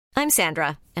I'm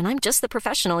Sandra, and I'm just the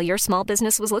professional your small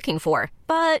business was looking for.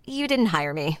 But you didn't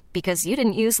hire me because you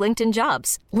didn't use LinkedIn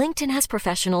Jobs. LinkedIn has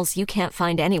professionals you can't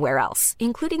find anywhere else,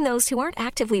 including those who aren't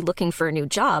actively looking for a new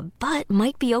job, but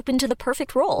might be open to the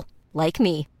perfect role, like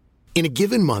me. In a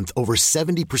given month, over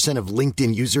 70% of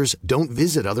LinkedIn users don't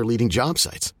visit other leading job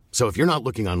sites. So if you're not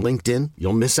looking on LinkedIn,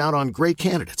 you'll miss out on great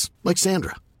candidates like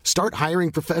Sandra. Start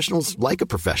hiring professionals like a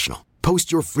professional.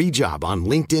 Post your free job on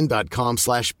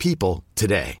linkedin.com/people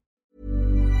today.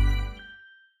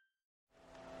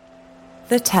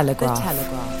 The Telegraph.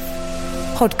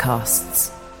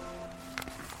 Podcasts.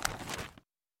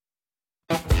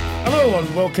 Hello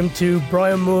and welcome to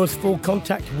Brian Moore's Full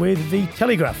Contact with The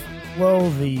Telegraph. Well,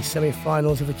 the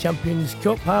semi-finals of the Champions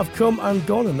Cup have come and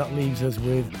gone, and that leaves us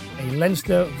with a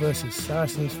Leinster versus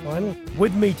Saracens final.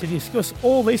 With me to discuss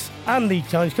all this and the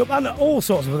Challenge Cup and all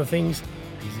sorts of other things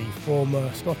is the former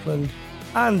Scotland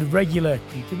and regular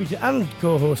contributor and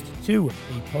co-host to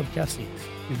the podcast, it's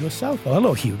Hugo Southwell.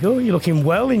 Hello, Hugo. You're looking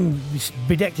well,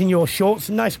 bedecked in your shorts.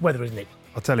 Nice weather, isn't it?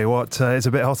 I'll tell you what, it's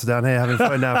a bit hotter down here, having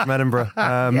flown down from Edinburgh.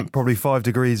 Probably 5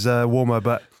 degrees warmer,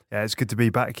 but yeah, it's good to be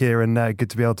back here and good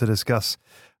to be able to discuss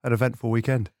an eventful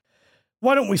weekend.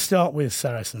 Why don't we start with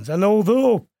Saracens? And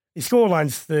although the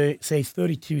scoreline's say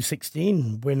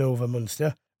 32-16 win over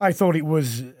Munster, I thought it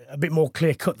was a bit more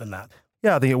clear-cut than that.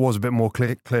 Yeah, I think it was a bit more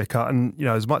clear-cut. And, you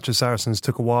know, as much as Saracens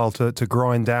took a while to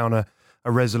grind down a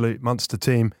resolute Munster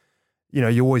team, you know,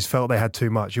 you always felt they had too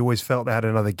much. You always felt they had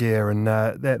another gear, and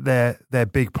their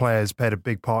big players played a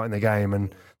big part in the game.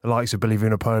 And the likes of Billy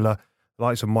Vunipola, the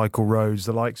likes of Michael Rhodes,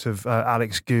 the likes of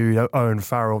Alex Good, Owen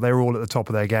Farrell, they were all at the top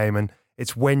of their game. And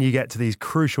it's when you get to these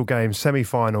crucial games,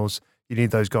 semi-finals, you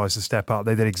need those guys to step up.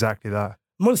 They did exactly that.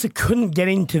 Munster couldn't get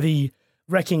into the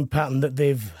wrecking pattern that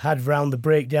they've had round the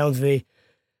breakdowns. They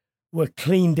were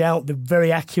cleaned out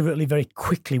very accurately, very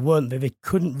quickly, weren't they? They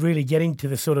couldn't really get into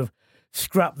the sort of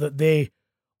scrap that they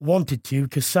wanted to,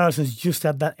 because Saracens just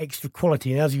had that extra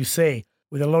quality. And as you say,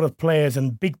 with a lot of players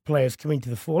and big players coming to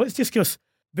the fore, let's discuss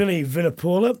Billy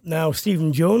Vunipola. Now,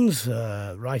 Stephen Jones,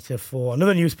 writer for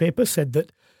another newspaper, said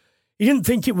that he didn't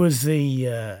think it was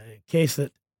the case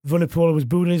that Vunipola was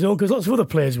booed on his own, because lots of other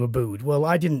players were booed. Well,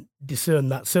 I didn't discern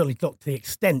that, certainly not to the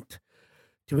extent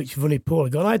to which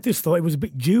Vunipola got. I just thought it was a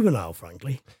bit juvenile,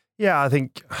 frankly. Yeah, I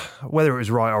think whether it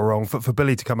was right or wrong, for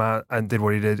Billy to come out and did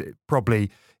what he did, it probably,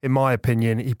 in my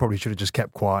opinion, he probably should have just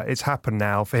kept quiet. It's happened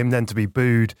now. For him then to be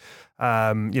booed,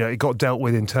 it got dealt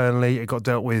with internally. It got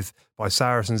dealt with by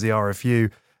Saracens, the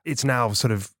RFU. It's now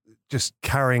sort of just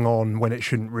carrying on when it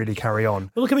shouldn't really carry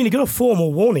on. Well, look, I mean, he got a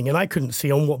formal warning, and I couldn't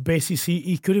see on what basis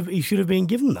he should have been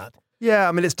given that. Yeah,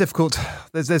 I mean, it's difficult.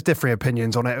 There's differing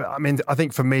opinions on it. I mean, I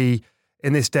think for me,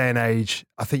 in this day and age,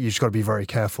 I think you just got to be very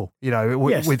careful. You know,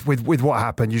 Yes. with what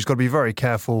happened, you just got to be very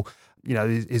careful. You know,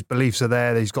 his beliefs are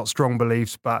there. He's got strong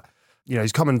beliefs, but you know,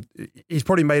 he's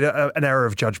probably made an error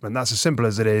of judgment. That's as simple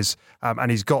as it is.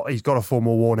 And he's got a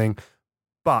formal warning.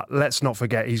 But let's not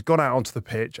forget, he's gone out onto the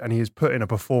pitch and he has put in a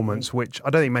performance which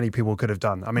I don't think many people could have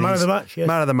done. I mean, Man of the match, yes.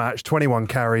 Man of the match, 21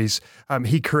 carries.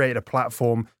 He created a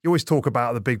platform. You always talk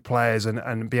about the big players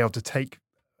and be able to take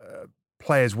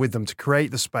players with them to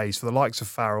create the space for the likes of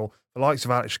Farrell, the likes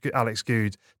of Alex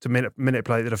Good to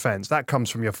manipulate the defence. That comes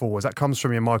from your forwards. That comes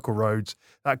from your Michael Rhodes.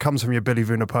 That comes from your Billy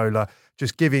Vunipola.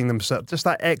 Just giving them just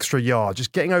that extra yard,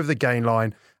 just getting over the gain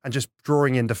line and just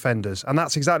drawing in defenders. And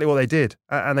that's exactly what they did.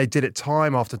 And they did it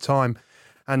time after time.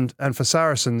 And for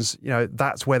Saracens, you know,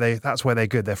 that's where they're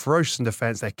good. They're ferocious in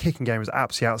defence. Their kicking game is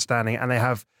absolutely outstanding. And they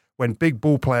have, when big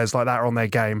ball players like that are on their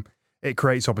game, it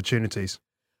creates opportunities.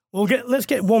 Well, let's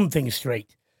get one thing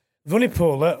straight.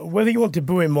 Vunipola, whether you want to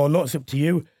boo him or not, it's up to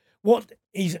you. What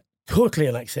is totally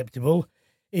unacceptable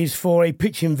is for a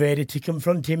pitch invader to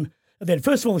confront him. And then,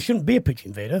 first of all, there shouldn't be a pitch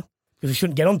invader because he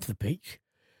shouldn't get onto the pitch.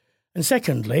 And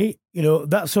secondly, you know,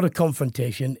 that sort of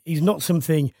confrontation is not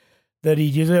something that he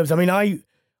deserves. I mean, I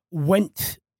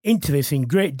went into this in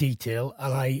great detail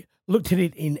and I looked at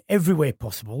it in every way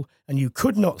possible. And you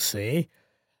could not say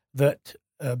that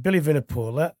Billy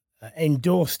Vunipola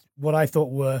endorsed what I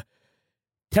thought were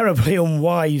terribly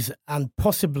unwise and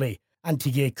possibly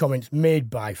anti-gay comments made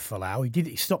by Folau.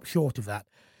 He stopped short of that.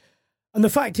 And the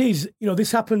fact is, you know,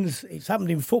 it's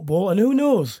happened in football, and who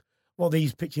knows what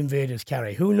these pitch invaders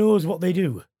carry? Who knows what they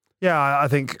do? Yeah, I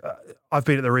think I've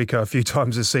been at the Rico a few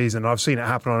times this season. I've seen it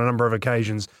happen on a number of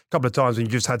occasions. A couple of times when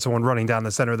you just had someone running down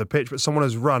the centre of the pitch, but someone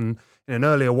has run in an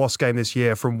earlier Wasps game this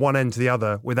year from one end to the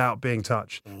other without being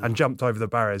touched and jumped over the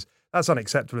barriers. That's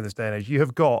unacceptable in this day and age.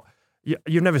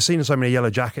 You've never seen so many yellow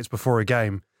jackets before a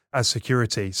game as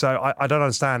security. So I don't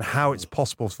understand how it's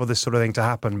possible for this sort of thing to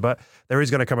happen, but there is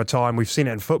going to come a time, we've seen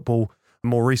it in football,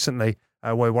 more recently,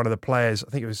 where one of the players, I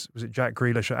think was it Jack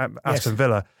Grealish at Aston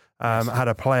Villa, had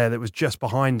a player that was just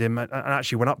behind him and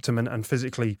actually went up to him and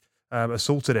physically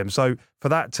assaulted him. So for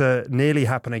that to nearly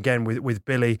happen again with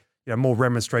Billy, more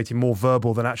remonstrating, more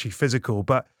verbal than actually physical,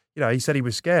 but he said he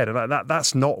was scared, and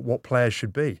that's not what players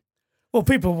should be. Well,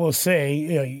 people will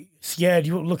say, scared,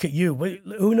 you look at you. Well,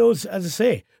 who knows, as I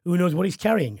say, who knows what he's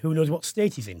carrying? Who knows what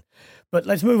state he's in? But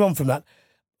let's move on from that.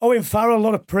 Owen Farrell, a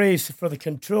lot of praise for the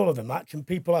control of the match, and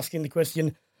people asking the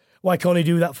question, why can't he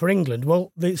do that for England?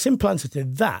 Well, the simple answer to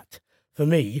that, for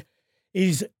me,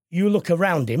 is you look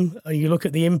around him and you look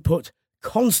at the input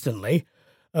constantly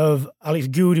of Alex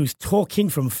Goode, who's talking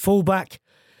from fullback.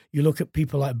 You look at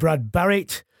people like Brad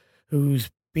Barrett,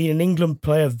 who's been an England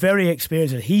player, very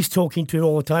experienced, and he's talking to him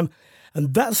all the time.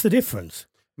 And that's the difference.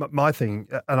 My thing,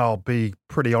 and I'll be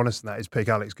pretty honest in that, is pick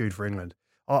Alex Goode for England.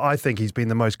 I think he's been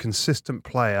the most consistent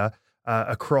player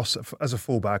across as a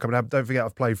fullback. I mean, don't forget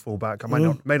I've played fullback. I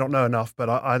may not know enough, but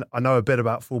I know a bit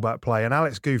about fullback play. And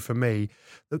Alex Goode, for me,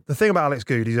 the thing about Alex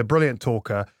Goode, he's a brilliant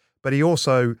talker, but he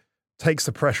also takes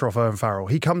the pressure off Owen Farrell.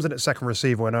 He comes in at second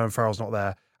receiver when Owen Farrell's not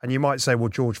there. And you might say, well,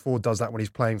 George Ford does that when he's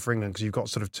playing for England because you've got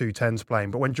sort of 2 10s playing.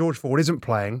 But when George Ford isn't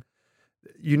playing,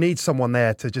 you need someone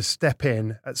there to just step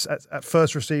in at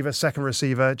first receiver, second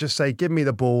receiver, just say, give me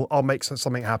the ball, I'll make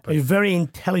something happen. He's a very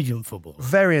intelligent footballer.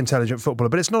 Very intelligent footballer.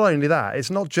 But it's not only that. It's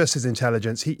not just his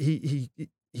intelligence. He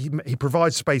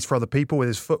provides space for other people with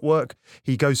his footwork.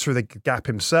 He goes through the gap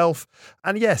himself.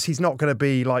 And yes, he's not going to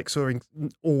be like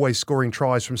always scoring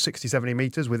tries from 60, 70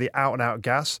 metres with the out-and-out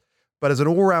gas. But as an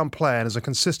all-round player and as a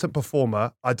consistent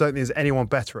performer, I don't think there's anyone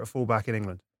better at fullback in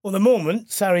England. Well, the moment,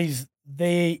 Sarries,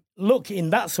 they look in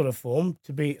that sort of form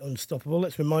to be unstoppable.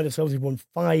 Let's remind ourselves he's won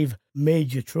 5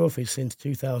 major trophies since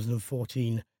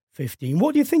 2014-15.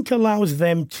 What do you think allows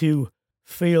them to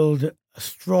field a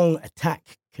strong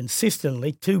attack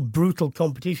consistently, 2 brutal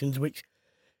competitions, which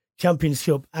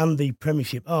Championship and the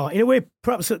Premiership are? In a way,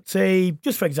 perhaps at, say,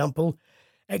 just for example,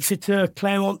 Exeter,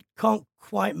 Claremont can't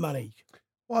quite manage.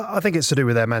 Well, I think it's to do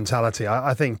with their mentality.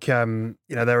 I think,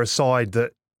 they're a side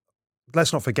that,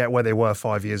 let's not forget where they were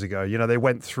 5 years ago. They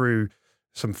went through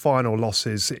some final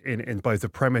losses in both the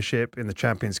Premiership, in the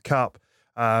Champions Cup.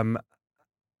 And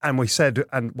we said,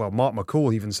 Mark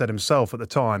McCall even said himself at the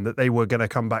time that they were going to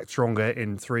come back stronger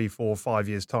in 3, 4, 5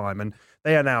 years' time. And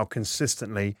they are now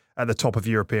consistently at the top of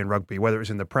European rugby, whether it's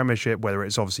in the Premiership, whether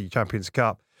it's obviously Champions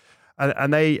Cup.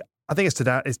 And I think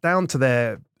it's down to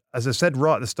their, as I said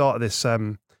right at the start of this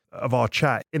of our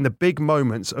chat, in the big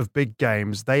moments of big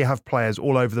games, they have players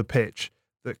all over the pitch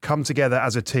that come together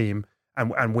as a team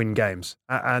and win games.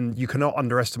 And you cannot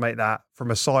underestimate that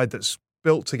from a side that's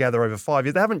built together over 5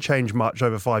 years. They haven't changed much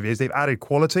over 5 years. They've added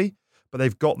quality, but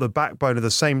they've got the backbone of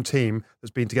the same team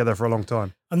that's been together for a long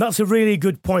time. And that's a really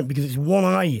good point because it's one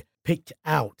I picked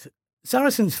out.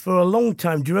 Saracens, for a long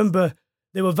time, do you remember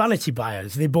they were vanity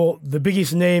buyers? They bought the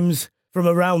biggest names from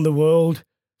around the world.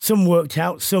 Some worked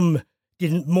out, some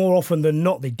didn't. More often than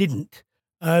not, they didn't.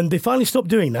 And they finally stopped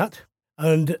doing that.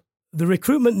 And the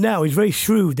recruitment now is very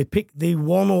shrewd. They pick the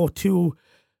 1 or 2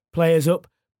 players up.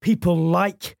 People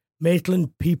like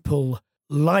Maitland, people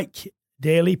like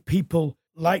Daly, people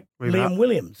like Liam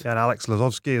Williams. Yeah, and Alex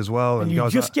Lazowski as well. And you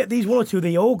just get these 1 or 2,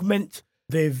 they augment.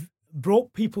 They've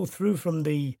brought people through from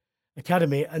the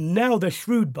academy, and now they're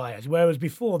shrewd buyers, whereas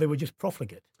before they were just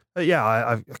profligate. Yeah,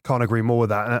 I can't agree more with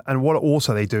that. And what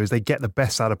also they do is they get the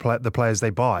best out of the players they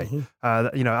buy.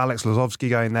 Mm-hmm. Alex Lazowski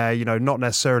going there, not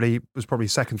necessarily was probably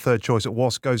second, third choice at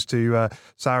Wasp, goes to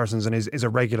Saracens and is a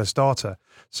regular starter.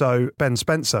 So Ben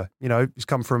Spencer, he's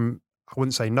come from, I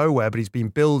wouldn't say nowhere, but he's been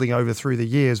building over through the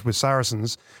years with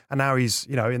Saracens, and now he's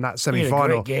in that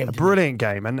semi-final, a brilliant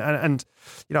game. And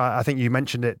I think you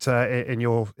mentioned it in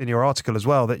your article as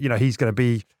well that he's going to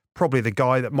be probably the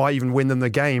guy that might even win them the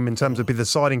game in terms of be the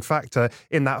deciding factor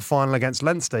in that final against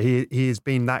Leinster. He has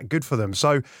been that good for them.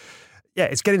 So, yeah,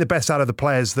 it's getting the best out of the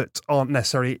players that aren't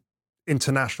necessarily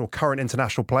current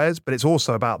international players, but it's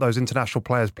also about those international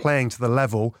players playing to the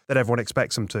level that everyone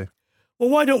expects them to. Well,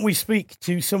 why don't we speak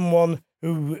to someone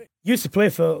who used to play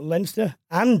for Leinster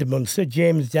and Munster,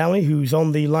 James Downey, who's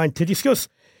on the line to discuss,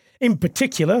 in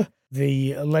particular,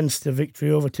 the Leinster victory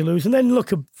over Toulouse, and then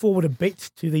look forward a bit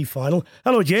to the final.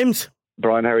 Hello, James.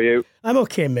 Brian, how are you? I'm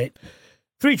okay, mate.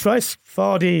 3 tries,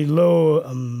 Vardy, Lowe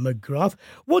and McGrath.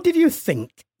 What did you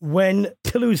think when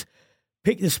Toulouse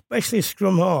picked especially a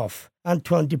scrum half,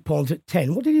 Antoine Dupont at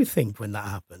 10? What did you think when that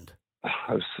happened?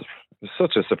 It was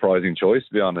such a surprising choice,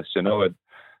 to be honest. I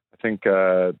think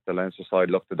the Leinster side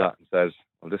looked at that and said,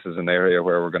 well, this is an area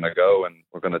where we're going to go and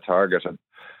we're going to target. And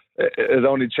it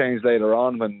only changed later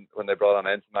on when they brought on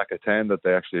Ntamack at 10 that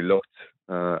they actually looked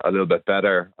a little bit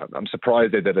better. I'm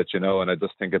surprised they did it, and I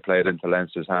just think it played into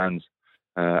Leinster's hands,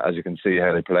 as you can see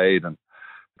how they played. And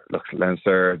look,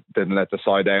 Leinster didn't let the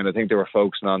side down. I think they were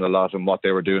focusing on a lot on what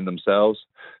they were doing themselves.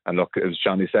 And look, it was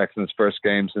Johnny Sexton's first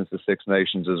game since the Six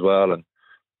Nations as well, and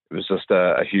it was just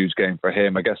a huge game for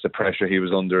him. I guess the pressure he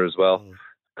was under as well,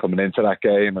 coming into that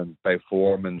game and about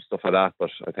form and stuff like that.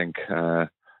 But I think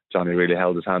Johnny really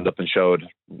held his hand up and showed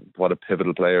what a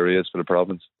pivotal player he is for the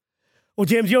province. Well,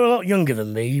 James, you're a lot younger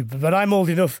than me, but I'm old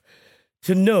enough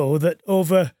to know that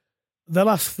over the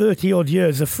last 30-odd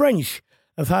years, the French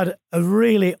have had a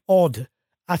really odd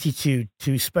attitude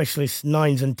to specialist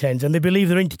 9s and 10s, and they believe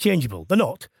they're interchangeable. They're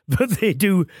not, but they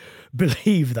do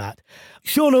believe that.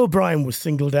 Sean O'Brien was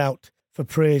singled out for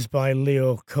praise by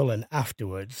Leo Cullen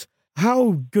afterwards.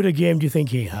 How good a game do you think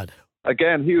he had?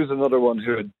 Again, he was another one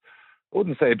who had, I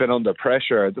wouldn't say he'd been under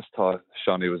pressure. I just thought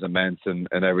Shawnee was immense in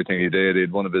everything he did. He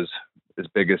had one of his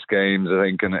biggest games, I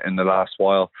think, in the last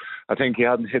while. I think he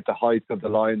hadn't hit the heights of the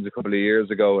Lions a couple of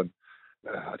years ago, and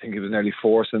I think he was nearly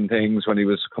forcing things when he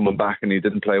was coming back, and he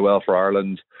didn't play well for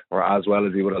Ireland, or as well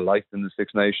as he would have liked in the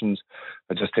Six Nations.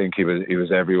 I just think he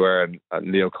was everywhere, and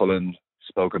Leo Cullen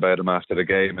spoke about him after the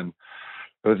game, and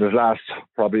it was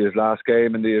probably his last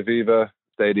game in the Aviva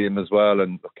Stadium as well.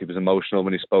 And look, he was emotional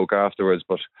when he spoke afterwards,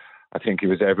 but I think he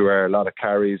was everywhere. A lot of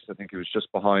carries. I think he was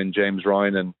just behind James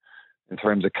Ryan in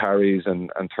terms of carries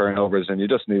and turnovers, and you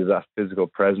just needed that physical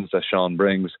presence that Sean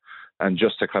brings, and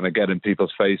just to kind of get in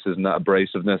people's faces and that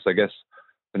abrasiveness. I guess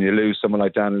when you lose someone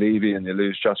like Dan Levy and you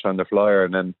lose Josh van der Flyer,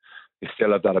 and then you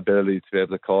still have that ability to be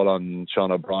able to call on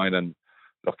Sean O'Brien. And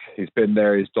look, he's been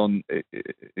there, he's done it,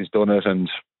 and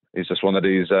he's just one of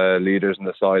these leaders on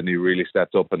the side, and he really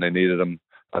stepped up, and they needed him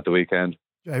at the weekend.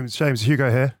 James, Hugo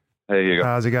here. Hey, Hugo.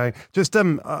 How's it going? Just,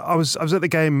 I was at the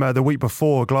game the week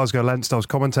before, Glasgow Leinster. I was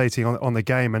commentating on the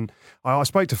game, and I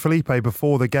spoke to Felipe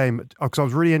before the game because I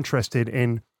was really interested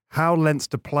in how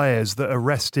Leinster players that are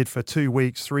rested for 2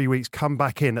 weeks, 3 weeks, come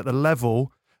back in at the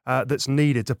level that's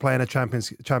needed to play in a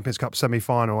Champions Cup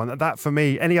semi-final. And that, for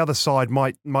me, any other side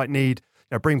might need,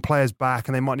 bring players back,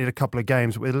 and they might need a couple of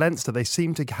games. But with Leinster, they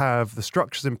seem to have the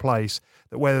structures in place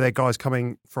that whether they're guys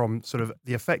coming from sort of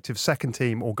the effective second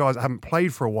team or guys that haven't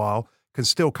played for a while can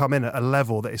still come in at a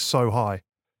level that is so high.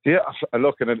 Yeah,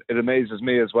 look, and it amazes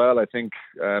me as well. I think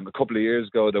a couple of years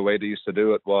ago, the way they used to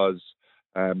do it was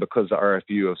because the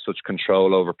RFU have such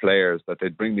control over players, that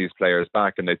they'd bring these players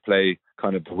back and they'd play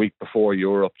kind of the week before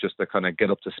Europe just to kind of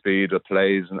get up to speed with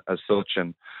plays as such,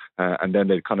 and then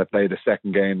they'd kind of play the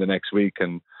second game the next week,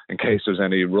 and in case there's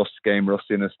any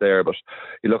rustiness there. But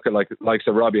you look at likes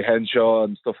of Robbie Henshaw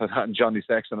and stuff like that, and Johnny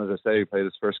Sexton, as I say, who played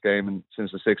his first game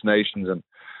since the Six Nations, and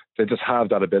they just have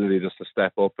that ability just to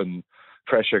step up and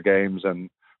pressure games. And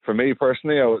for me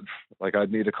personally,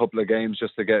 I'd need a couple of games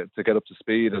just to get up to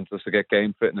speed and just to get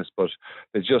game fitness, but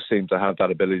they just seem to have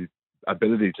that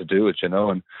ability to do it,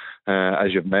 and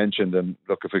as you've mentioned, and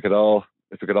look, if we could all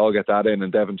get that in,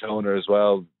 and Devon Toner as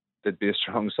well, they'd be a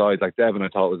strong side. Like Devon, I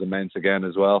thought was immense again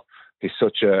as well. He's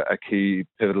such a key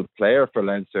pivotal player for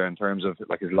Leinster in terms of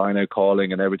like his line out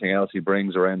calling and everything else he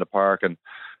brings around the park, and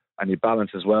he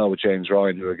balances well with James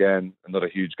Ryan, who again, another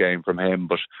huge game from him.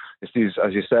 But it's these,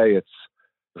 as you say,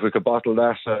 if we could bottle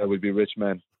that, we'd be rich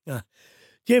men. Yeah.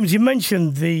 James, you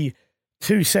mentioned the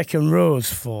 2 second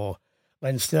rows for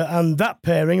Leinster, and that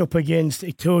pairing up against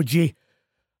Itoje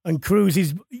and Cruz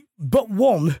is but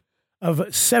one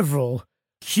of several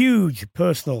huge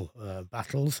personal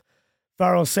battles.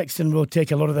 Farrell Sexton will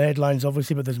take a lot of the headlines,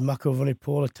 obviously, but there's Mako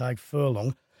Vunipola, Tadhg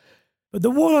Furlong. But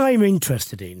the one I'm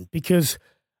interested in, because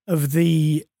of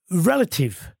the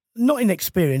relative, not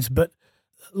inexperience, but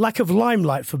lack of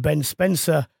limelight for Ben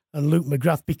Spencer and Luke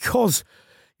McGrath, because,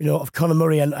 of Conor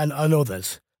Murray and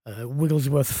others,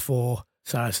 Wigglesworth for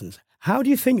Saracens. How do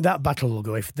you think that battle will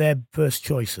go if they're first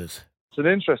choices? It's an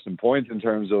interesting point in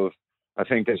terms of, I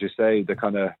think, as you say, the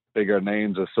kind of bigger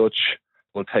names as such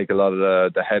will take a lot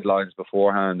of the headlines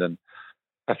beforehand. And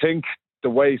I think the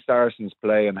way Saracens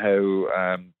play and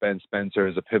how Ben Spencer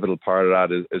is a pivotal part of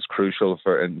that is crucial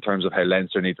in terms of how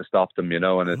Leinster need to stop them,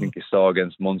 And I think you saw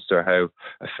against Munster how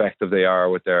effective they are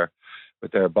with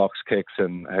their box kicks,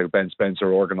 and how Ben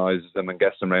Spencer organises them and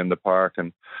gets them around the park.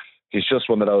 And he's just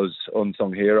one of those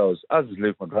unsung heroes, as is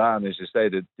Luke McGrath. And as you say,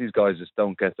 that these guys just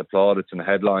don't get the plaudits and the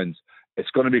headlines.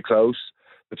 It's going to be close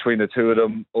between the two of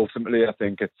them. Ultimately, I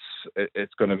think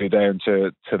it's going to be down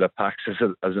to the packs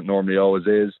as it normally always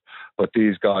is. But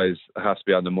these guys have to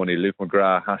be on the money. Luke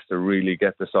McGrath has to really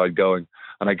get the side going.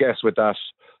 And I guess with that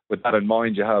in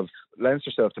mind, you have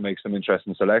Leinster still have to make some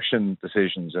interesting selection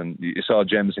decisions. And you saw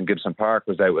Jameson Gibson Park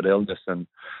was out with illness, and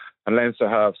And Leinster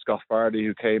have Scott Fardy,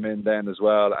 who came in then as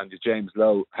well, and James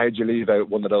Lowe. How do you leave out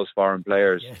one of those foreign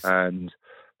players? Yes. And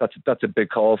that's a big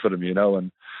call for them,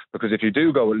 and because if you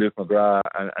do go with Luke McGrath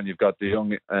and you've got the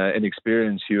young,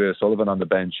 inexperienced Hugh O'Sullivan on the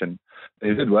bench, and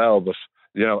they did well, but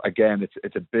again,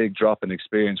 it's a big drop in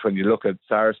experience when you look at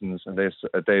Saracens and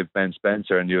they've Ben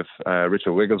Spencer and you have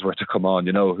Richard Wigglesworth to come on,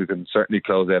 who can certainly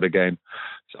close out a game.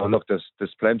 So look,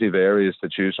 there's plenty of areas to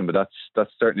choose from, but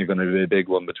that's certainly going to be a big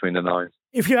one between the nines.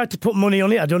 If you had to put money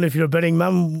on it, I don't know if you're a betting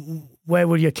man, where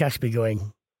would your cash be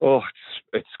going? Oh,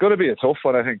 it's going to be a tough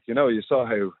one, I think. You saw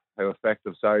how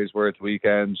effective Sarries were at the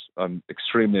weekend. I'm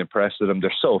extremely impressed with them.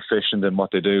 They're so efficient in what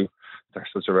they do. They're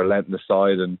such a relentless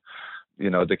side, and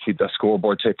they keep that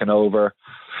scoreboard ticking over.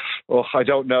 Oh, I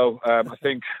don't know. I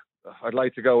think I'd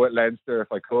like to go with Leinster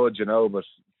if I could, but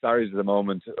Sarries at the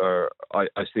moment I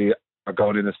see are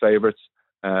going in as favourites.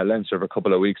 Leinster have a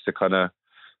couple of weeks to kind of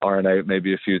iron out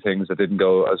maybe a few things that didn't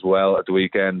go as well at the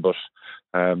weekend, but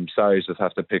Sarries just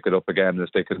have to pick it up again. If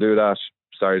they can do that,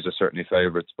 Sarries are certainly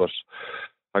favourites, but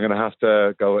I'm going to have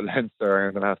to go with Leinster.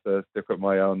 I'm going to have to stick with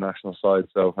my own national side,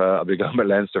 so I'll be going with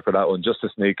Leinster for that one, just to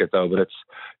sneak it though. But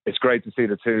it's great to see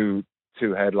the two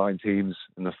headline teams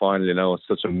in the final. It's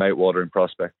such a mouth-watering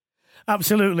prospect.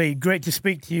 Absolutely. Great to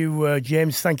speak to you,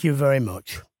 James. Thank you very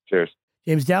much. Cheers.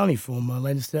 James Downey, former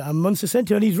Leinster and Munster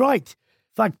centre, and he's right.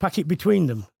 Fag packet between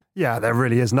them. Yeah, there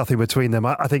really is nothing between them.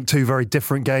 I think two very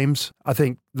different games. I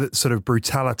think the sort of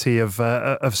brutality of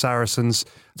Saracens,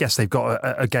 yes, they've got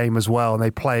a game as well, and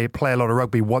they play a lot of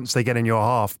rugby once they get in your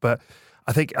half. But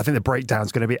I think the breakdown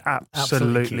is going to be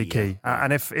absolutely key. Yeah.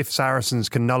 And if Saracens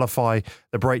can nullify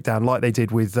the breakdown like they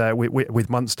did with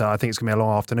Munster, I think it's going to be a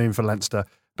long afternoon for Leinster,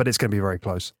 but it's going to be very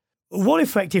close. What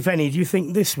effect, if any, do you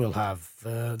think this will have?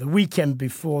 The weekend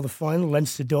before the final,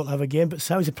 Leinster don't have a game, but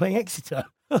Sarries are playing Exeter.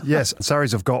 Yes,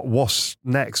 Sarries have got Wasps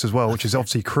next as well, which is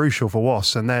obviously crucial for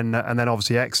Wasps, and then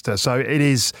obviously Exeter. So it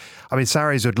is. I mean,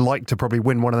 Sarries would like to probably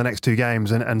win one of the next two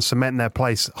games and cement their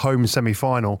place home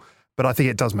semi-final. But I think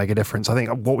it does make a difference. I think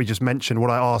what we just mentioned, what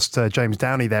I asked James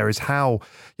Downey there, is how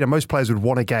most players would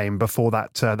want a game before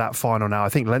that final. Now I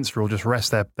think Leinster will just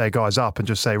rest their guys up and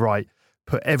just say, right,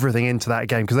 put everything into that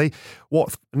game, because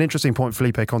what an interesting point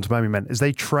Felipe Contamami meant is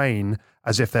they train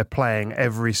as if they're playing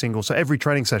every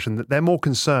training session, that they're more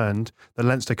concerned than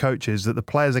Leinster coaches that the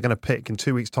players are going to pick in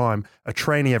 2 weeks' time are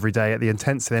training every day at the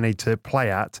intensity they need to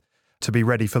play at to be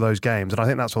ready for those games. And I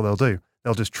think that's what they'll do.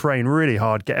 They'll just train really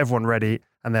hard, get everyone ready,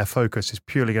 and their focus is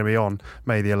purely going to be on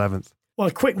May the 11th. Well,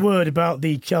 a quick word about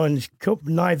the Challenge Cup.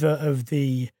 Neither of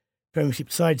the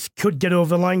Premiership sides could get over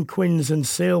the line. Quins and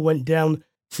Sale went down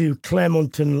to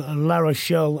Claremont and La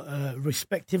Rochelle,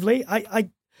 respectively. I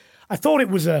thought it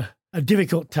was a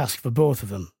difficult task for both of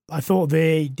them. I thought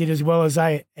they did as well as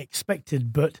I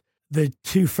expected, but the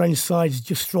two French sides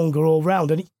just stronger all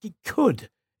round, and it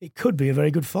could be a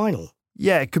very good final.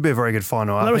 Yeah, it could be a very good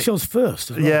final. La Rochelle's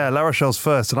first as well. Yeah, La Rochelle's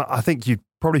first, and I think you'd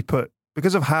probably put,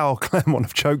 because of how Claremont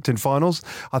have choked in finals,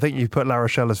 I think you put La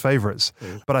Rochelle as favourites.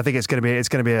 But I think it's going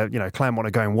to be a Claremont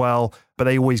are going well, but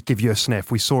they always give you a sniff.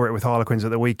 We saw it with Harlequins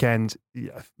at the weekend,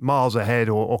 miles ahead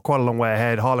or quite a long way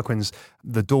ahead. Harlequins,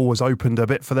 the door was opened a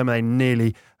bit for them and they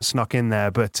nearly snuck in there.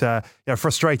 But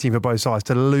frustrating for both sides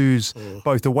to lose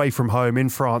both away from home in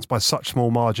France by such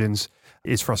small margins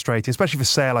is frustrating, especially for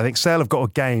Sale. I think Sale have got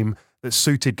a game that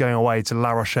suited going away to La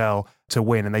Rochelle to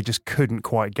win, and they just couldn't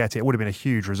quite get it. It would have been a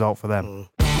huge result for them.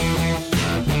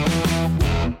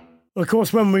 Well, of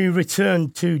course, when we return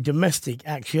to domestic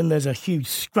action, there's a huge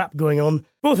scrap going on,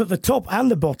 both at the top and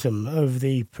the bottom of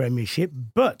the Premiership.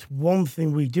 But one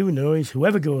thing we do know is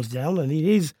whoever goes down, and it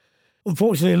is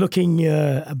unfortunately looking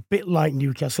a bit like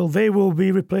Newcastle, they will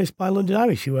be replaced by London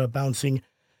Irish, who are bouncing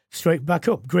straight back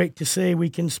up. Great to say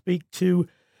we can speak to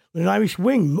an Irish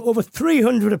wing. Over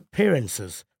 300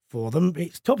 appearances for them.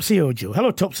 It's Topsy Ojo.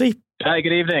 Hello, Topsy. Hi,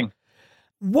 good evening.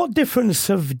 What difference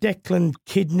have Declan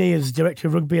Kidney as Director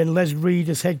of Rugby and Les Reed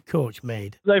as head coach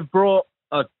made? They've brought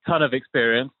a ton of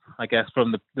experience, I guess,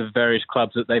 from the various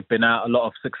clubs that they've been at, a lot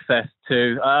of success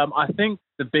too. I think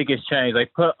the biggest change, they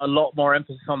put a lot more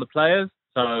emphasis on the players.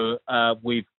 So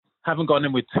we haven't gone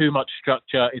in with too much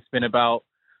structure. It's been about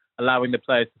allowing the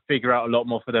players to figure out a lot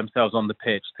more for themselves on the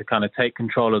pitch, to kind of take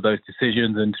control of those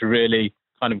decisions and to really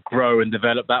kind of grow and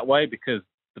develop that way, because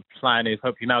the plan is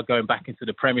hopefully now going back into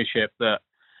the Premiership that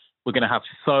we're going to have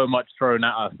so much thrown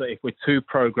at us that if we're too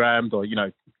programmed or,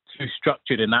 too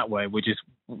structured in that way,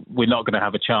 we're not going to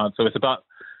have a chance. So it's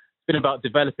been about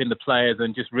developing the players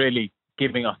and just really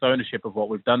giving us ownership of what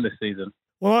we've done this season.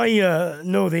 Well, I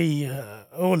know the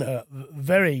owner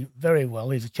very, very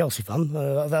well. He's a Chelsea fan.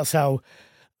 That's how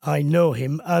I know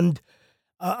him. And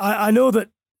I know that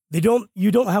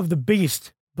You don't have the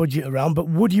biggest budget around, but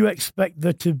would you expect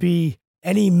there to be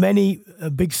many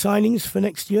big signings for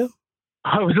next year?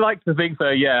 I would like to think so,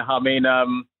 yeah. I mean,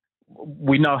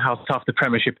 we know how tough the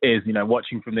Premiership is. You know,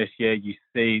 watching from this year, you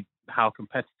see how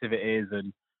competitive it is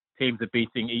and teams are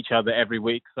beating each other every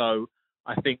week. So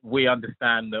I think we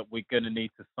understand that we're going to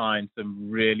need to sign some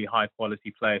really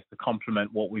high-quality players to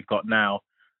complement what we've got now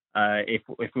if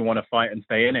we want to fight and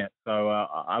stay in it. So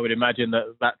I would imagine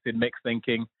that that's in mixed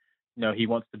thinking. You know, he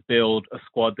wants to build a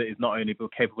squad that is not only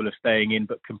capable of staying in,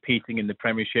 but competing in the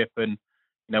Premiership. And, you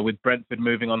know, with Brentford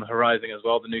moving on the horizon as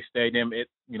well, the new stadium,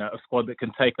 it's, you know, a squad that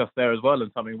can take us there as well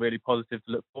and something really positive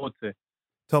to look forward to.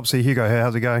 Topsy, Hugo here.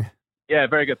 How's it going? Yeah,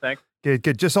 very good, thanks.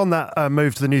 Good. Just on that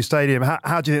move to the new stadium,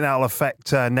 how do you think that will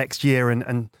affect next year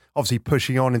and obviously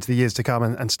pushing on into the years to come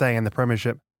and staying in the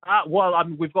Premiership? Well, I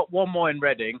mean, we've got one more in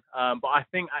Reading, but I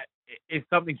think it's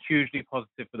something hugely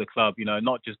positive for the club, you know,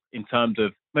 not just in terms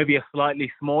of maybe a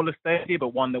slightly smaller stadium, but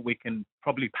one that we can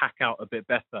probably pack out a bit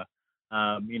better.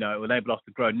 You know, it will enable us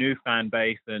to grow a new fan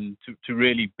base and to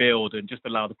really build and just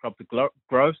allow the club to grow.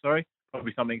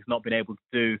 Probably something it's not been able to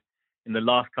do in the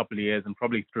last couple of years and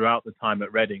probably throughout the time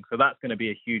at Reading. So that's going to be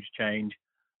a huge change.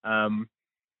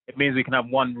 It means we can have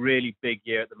one really big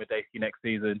year at the Medeski next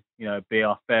season, you know, be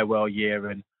our farewell year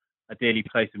and ideally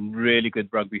play some really good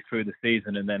rugby through the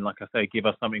season. And then, like I say, give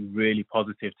us something really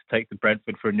positive to take to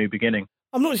Brentford for a new beginning.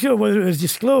 I'm not sure whether it was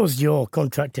disclosed, your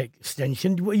contract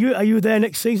extension. Are you there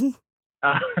next season?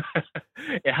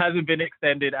 It hasn't been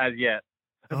extended as yet.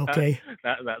 Okay.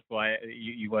 That's why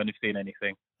you won't have seen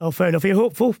anything. Oh, fair enough. Are you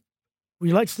hopeful? Would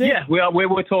you like to stay? Yeah, we are.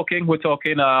 We're talking.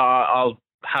 I'll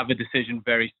have a decision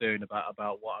very soon about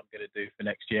what I'm going to do for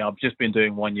next year. I've just been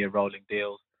doing 1 year rolling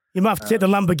deals. You might have to take the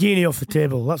Lamborghini off the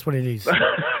table. That's what it is. Well,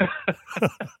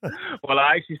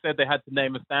 I actually said they had to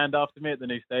name a stand after me at the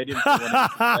new stadium.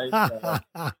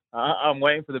 So I'm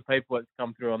waiting for the paperwork to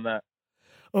come through on that.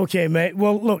 Okay, mate.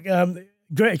 Well, look,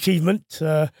 great achievement.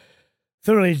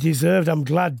 Thoroughly deserved. I'm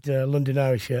glad London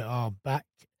Irish are back.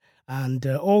 And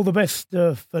all the best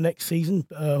for next season.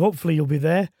 Hopefully you'll be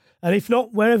there. And if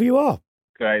not, wherever you are.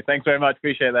 Great. Thanks very much.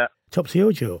 Appreciate that. Topsy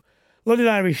Ojo. London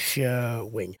Irish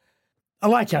wing. I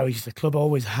like Irish, the club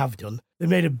always have done. They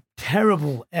made a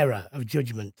terrible error of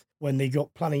judgment when they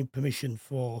got planning permission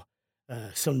for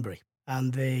Sunbury.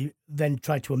 And they then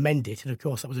tried to amend it. And of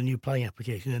course, that was a new planning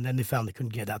application. And then they found they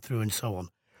couldn't get that through and so on.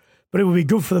 But it would be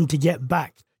good for them to get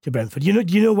back to Brentford. Do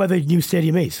you know where the new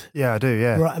stadium is? Yeah, I do,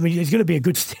 yeah. Right, I mean, it's going to be a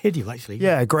good stadium, actually.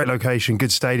 Yeah, great location,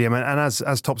 good stadium. And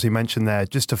as Topsy mentioned there,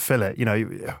 just to fill it, you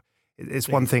know, it's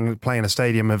one thing playing a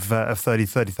stadium of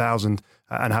 30,000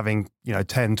 and having, you know,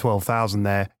 10, 12,000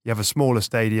 there. You have a smaller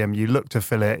stadium, you look to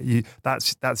fill it.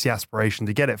 That's the aspiration,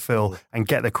 to get it filled and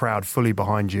get the crowd fully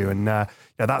behind you. And you know,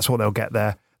 that's what they'll get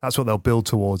there. That's what they'll build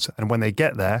towards. And when they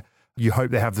get there, you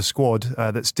hope they have the squad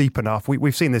that's deep enough.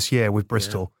 We've seen this year with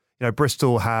Bristol. Yeah. You know,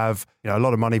 Bristol have, you know, a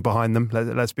lot of money behind them,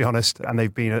 let's be honest, and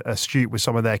they've been astute with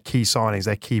some of their key signings,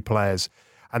 their key players,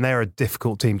 and they're a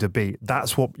difficult team to beat.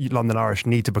 That's what London Irish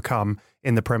need to become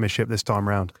in the Premiership this time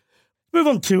round. Move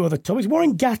on to other topics.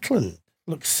 Warren Gatland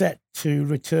looks set to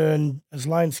return as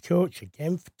Lions coach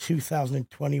again for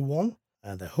 2021.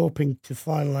 They're hoping to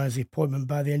finalise the appointment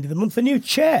by the end of the month. The new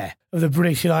chair of the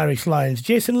British and Irish Lions,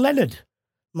 Jason Leonard,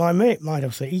 my mate, might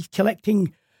have said, he's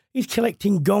collecting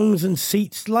gongs and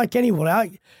seats like anyone.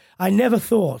 I never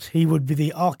thought he would be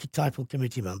the archetypal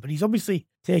committee man, but he's obviously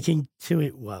taking to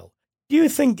it well. Do you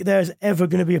think there's ever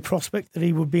going to be a prospect that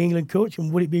he would be England coach,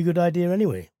 and would it be a good idea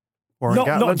anyway? Warren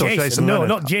Gatland not or Jason, Leonard?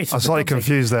 Not Jason. I'm slightly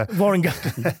confused there. Warren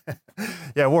Gatland.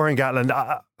 Yeah, Warren Gatland.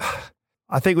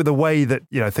 I think with the way that,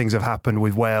 you know, things have happened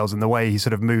with Wales and the way he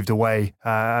sort of moved away,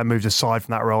 moved aside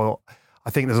from that role, I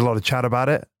think there's a lot of chat about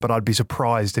it, but I'd be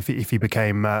surprised if he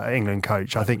became England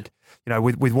coach. I think, you know,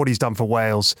 with what he's done for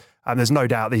Wales, and there's no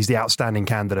doubt that he's the outstanding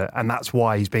candidate, and that's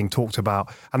why he's being talked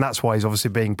about, and that's why he's obviously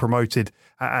being promoted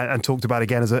and talked about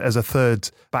again as a third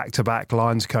back-to-back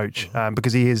Lions coach,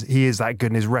 because he is that good,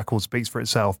 and his record speaks for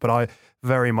itself. But I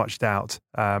very much doubt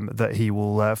that he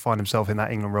will find himself in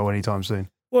that England role anytime soon.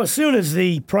 Well, as soon as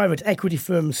the private equity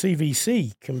firm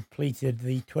CVC completed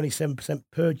the 27%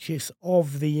 purchase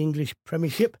of the English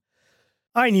Premiership,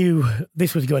 I knew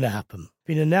this was going to happen.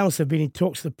 Been announced they've been in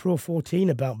talks with the Pro 14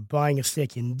 about buying a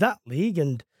stake in that league,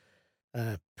 and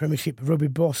Premiership rugby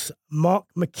boss Mark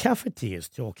McCafferty is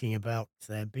talking about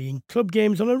there being club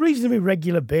games on a reasonably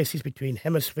regular basis between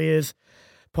hemispheres,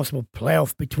 possible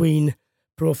playoff between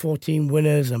Pro 14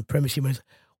 winners and Premiership winners.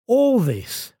 All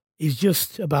this is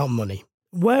just about money.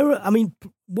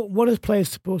 What are players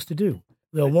supposed to do?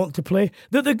 They'll want to play.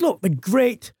 Look, the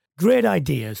great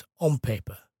ideas on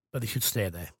paper, but they should stay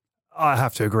there. I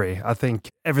have to agree. I think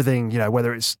everything,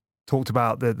 whether it's talked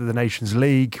about the Nations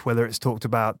League, whether it's talked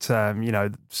about,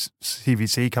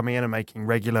 CVC coming in and making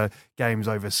regular games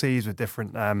overseas with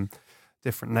different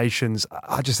nations.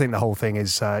 I just think the whole thing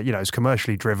is, is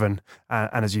commercially driven.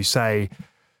 And as you say,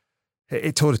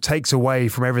 it sort of takes away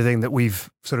from everything that we've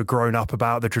sort of grown up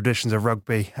about, the traditions of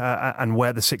rugby and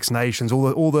where the Six Nations,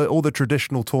 all the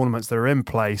traditional tournaments that are in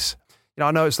place.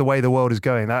 I know it's the way the world is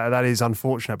going. That is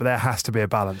unfortunate, but there has to be a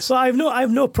balance. So I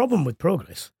have no problem with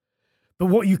progress. But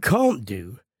what you can't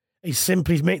do is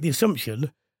simply make the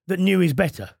assumption that new is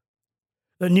better,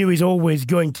 that new is always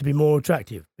going to be more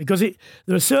attractive. Because there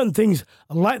are certain things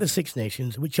like the Six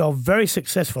Nations which are very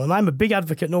successful, and I'm a big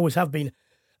advocate and always have been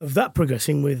of that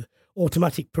progressing with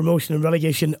automatic promotion and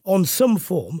relegation on some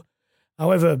form,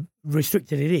 however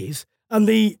restricted it is. And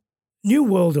the New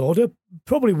World Order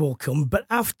probably will come, but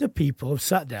after people have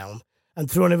sat down and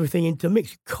thrown everything into a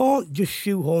mix. You can't just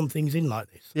shoehorn things in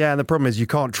like this. Yeah, and the problem is you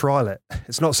can't trial it.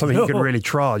 It's not something you can really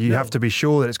trial. You have to be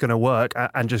sure that it's going to work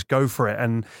and just go for it.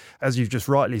 And as you've just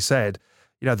rightly said,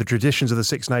 the traditions of the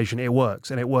Six Nation, it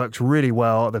works, and it works really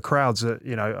well. The crowds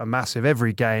are massive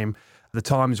every game. The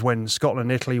times when Scotland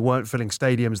and Italy weren't filling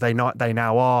stadiums, they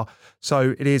now are.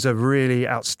 So it is a really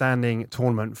outstanding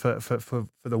tournament for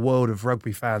the world of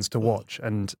rugby fans to watch.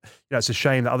 And it's a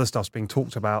shame that other stuff's being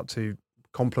talked about to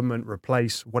complement,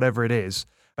 replace, whatever it is,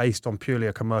 based on purely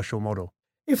a commercial model.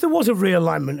 If there was a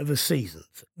realignment of the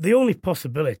seasons, the only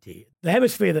possibility, the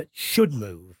hemisphere that should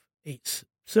move, it's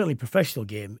certainly professional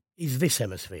game, is this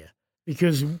hemisphere.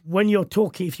 Because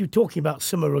if you're talking about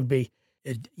summer rugby,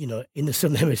 in the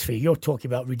southern hemisphere, you're talking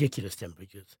about ridiculous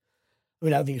temperatures. I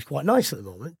mean, I think it's quite nice at the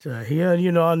moment here,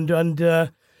 and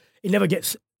it never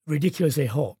gets ridiculously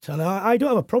hot. And I don't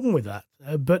have a problem with that,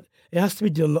 but it has to be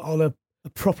done on a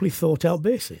properly thought out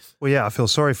basis. Well, yeah, I feel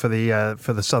sorry for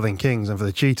the Southern Kings and for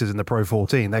the Cheetahs in the Pro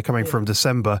 14. They're coming from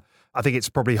December. I think it's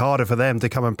probably harder for them to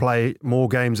come and play more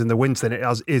games in the winter than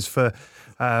it is for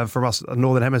us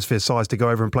Northern Hemisphere sides to go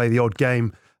over and play the odd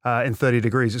game in 30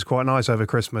 degrees. It's quite nice over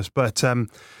Christmas. But,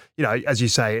 as you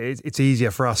say, it's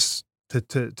easier for us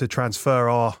to transfer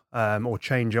our or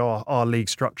change our league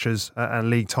structures and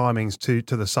league timings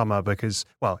to the summer because,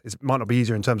 well, it might not be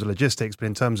easier in terms of logistics, but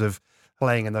in terms of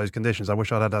playing in those conditions, I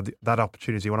wish I'd had that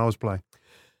opportunity when I was playing.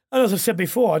 And as I said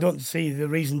before, I don't see the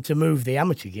reason to move the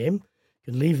amateur game.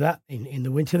 You can leave that in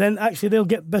the winter. Then actually they'll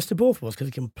get best of both worlds because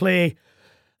they can play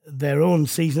their own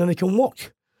season and they can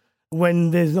watch when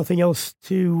there's nothing else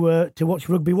to watch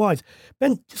rugby-wise.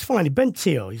 Ben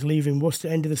Teo is leaving Worcester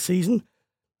end of the season.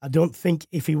 I don't think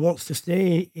if he wants to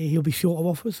stay, he'll be short of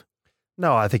offers.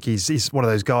 No, I think he's one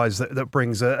of those guys that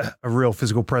brings a real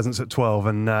physical presence at 12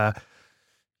 and...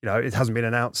 it hasn't been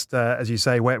announced, as you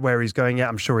say, where he's going yet.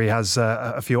 I'm sure he has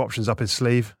a few options up his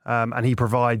sleeve. And he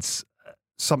provides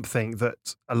something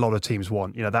that a lot of teams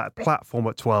want. That platform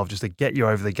at 12 just to get you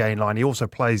over the gain line. He also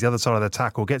plays the other side of the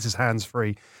tackle, gets his hands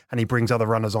free, and he brings other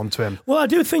runners onto him. Well, I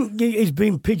do think he's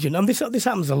being pigeoned. And this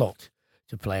happens a lot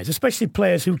to players, especially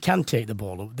players who can take the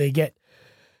ball up. They get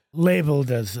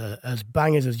labelled as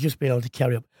bangers, as just being able to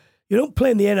carry up. You don't play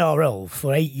in the NRL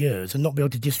for 8 years and not be able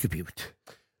to distribute.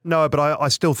 No, but I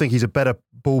still think he's a better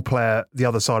ball player the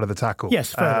other side of the tackle.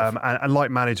 Yes, fair enough. And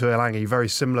like Manu Tuilagiangi, very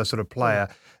similar sort of player.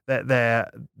 Yeah.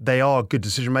 They are good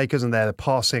decision makers, and their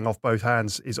passing off both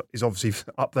hands is obviously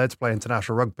up there to play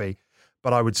international rugby.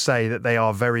 But I would say that they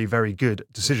are very, very good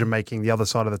decision making the other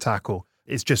side of the tackle.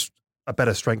 It's just a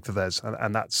better strength of theirs,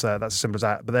 and that's as simple as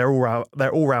that. But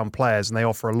they're all round players, and they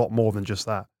offer a lot more than just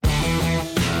that.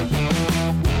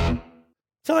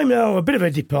 Time now, a bit of a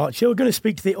departure. We're going to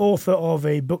speak to the author of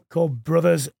a book called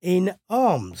Brothers in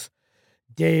Arms.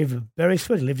 Dave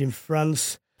Beresford lived in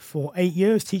France for 8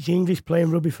 years, teaching English,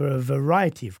 playing rugby for a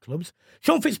variety of clubs.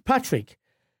 Sean Fitzpatrick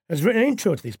has written an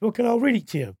intro to this book, and I'll read it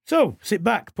to you. So, sit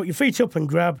back, put your feet up and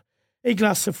grab a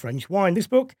glass of French wine. This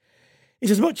book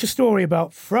is as much a story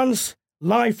about France,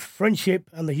 life, friendship,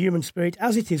 and the human spirit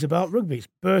as it is about rugby. It's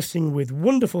bursting with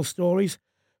wonderful stories,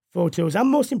 photos, and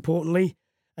most importantly,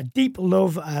 a deep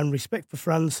love and respect for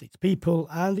France, its people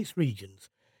and its regions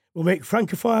will make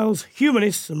Francophiles,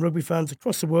 humanists and rugby fans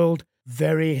across the world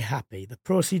very happy. The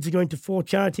proceeds are going to 4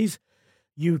 charities: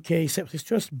 UK Sepsis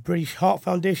Trust, British Heart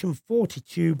Foundation,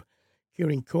 Fortitude,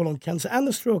 Curing Colon Cancer and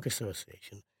the Stroke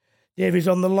Association. Dave is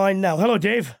on the line now. Hello,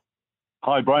 Dave.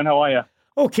 Hi, Brian. How are you?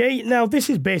 Okay, now this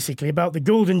is basically about the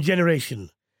golden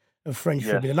generation of French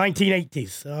rugby, the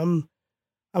 1980s.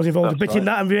 I was involved a bit in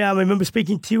that, and I remember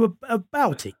speaking to you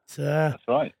about it. That's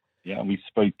right. Yeah, we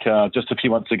spoke just a few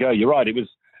months ago. You're right. It was.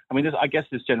 I mean, I guess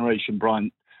this generation,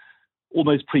 Brian,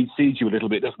 almost precedes you a little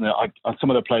bit, doesn't it? Some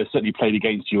of the players certainly played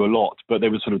against you a lot, but they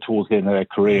were sort of towards the end of their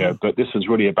career. But this was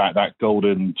really about that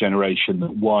golden generation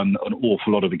that won an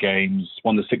awful lot of the games,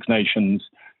 won the Six Nations,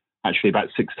 actually about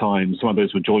 6 times. Some of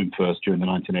those were joint first during the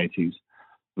 1980s.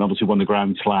 And obviously won the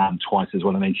Grand Slam twice as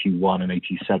well in 81 and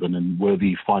 87, and were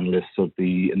the finalists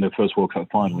in the first World Cup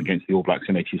final against the All Blacks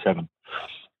in 87.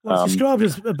 Well, it's described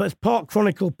as part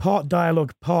chronicle, part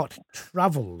dialogue, part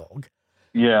travel log.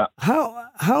 Yeah.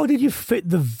 How did you fit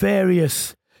the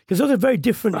various? Because those are very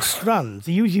different strands.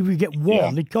 Usually we get one.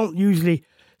 Yeah. You can't usually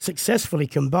successfully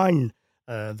combine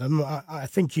them. I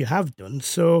think you have done.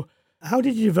 So how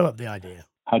did you develop the idea?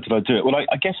 How did I do it? Well,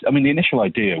 I guess, the initial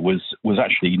idea was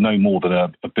actually no more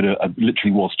than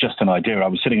literally was just an idea. I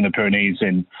was sitting in the Pyrenees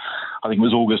in, I think it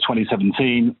was August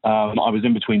 2017. I was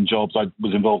in between jobs. I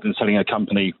was involved in selling a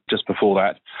company just before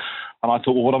that. And I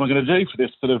thought, well, what am I going to do for this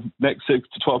sort of next 6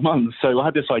 to 12 months? So I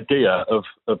had this idea of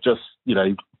just,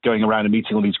 going around and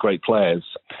meeting all these great players.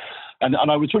 And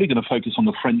I was really going to focus on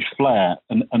the French flair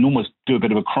and almost do a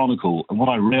bit of a chronicle. And what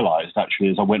I realised, actually,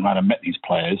 as I went around and met these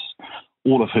players,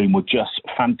 all of whom were just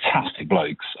fantastic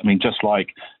blokes. I mean, just like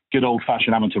good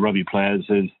old-fashioned amateur rugby players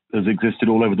as existed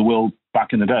all over the world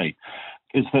back in the day,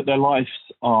 is that their lives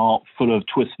are full of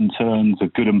twists and turns,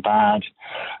 of good and bad.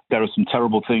 There are some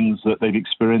terrible things that they've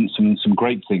experienced and some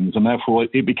great things. And therefore,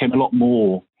 it became a lot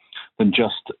more than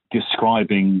just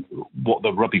describing what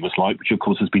the rugby was like, which, of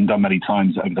course, has been done many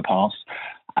times over the past.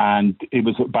 And it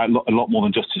was about a lot more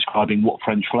than just describing what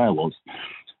French flair was.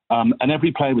 And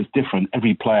every player was different.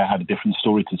 Every player had a different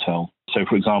story to tell. So,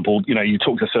 for example, you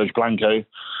talk to Serge Blanco,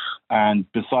 and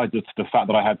besides the fact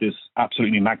that I had this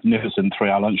absolutely magnificent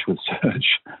 3-hour lunch with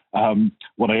Serge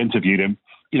when I interviewed him,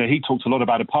 he talked a lot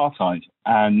about apartheid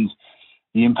and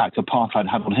the impact apartheid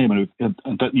had on him.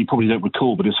 And you probably don't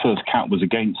recall, but his first cap was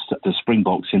against the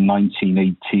Springboks in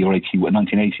 1980,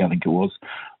 I think it was,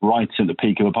 right at the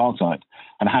peak of apartheid.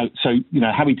 And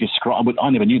how he described, I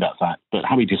never knew that fact, but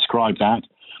how he described that,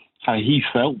 how he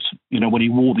felt, when he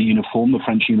wore the uniform, the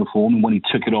French uniform, and when he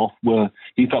took it off,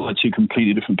 he felt like 2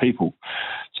 completely different people.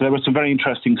 So there were some very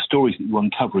interesting stories that you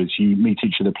uncover as you meet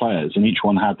each of the players, and each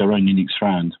one had their own unique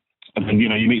strand. And then, you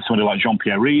meet somebody like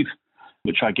Jean-Pierre Rive,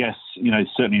 which I guess,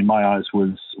 certainly in my eyes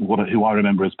was who I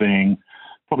remember as being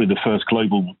probably the first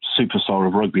global superstar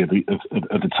of rugby at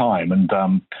the time.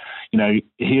 And,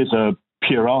 he is a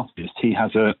pure artist. He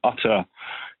has a utter,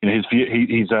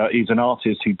 he's an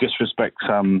artist who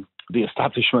disrespects the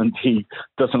establishment. He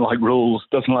doesn't like rules,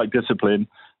 doesn't like discipline,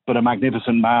 but a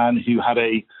magnificent man who had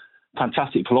a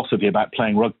fantastic philosophy about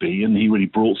playing rugby, and he really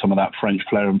brought some of that French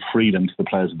flair and freedom to the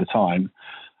players of the time,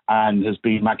 and has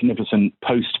been magnificent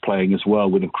post-playing as well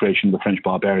with the creation of the French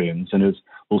Barbarians, and has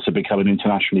also become an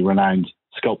internationally renowned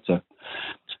sculptor.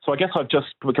 So I guess I've just,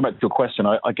 to come back to your question,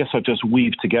 I guess I've just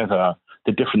weaved together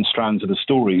the different strands of the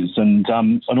stories and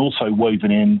also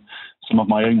woven in some of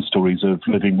my own stories of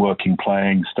living, working,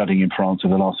 playing, studying in France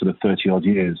over the last sort of 30-odd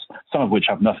years, some of which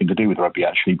have nothing to do with rugby,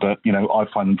 actually, but, I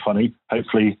find them funny.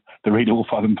 Hopefully the reader will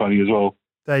find them funny as well.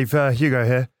 Dave, Hugo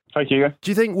here. Thank you.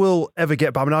 Do you think we'll ever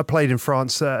get back? I mean, I played in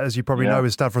France, as you probably know,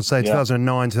 with Stade Francais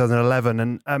 2009,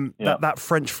 2011, and that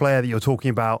French flair that you're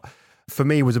talking about, for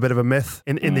me, was a bit of a myth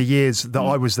in the years that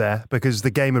I was there, because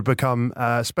the game had become,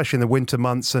 especially in the winter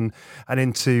months and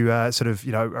into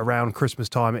around Christmas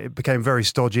time, it became very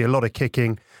stodgy, a lot of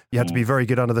kicking. You had to be very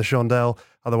good under the chandelle,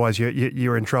 otherwise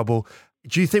you're in trouble.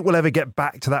 Do you think we'll ever get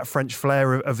back to that French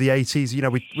flair of the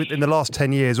 80s? In the last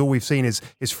 10 years, all we've seen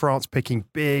is France picking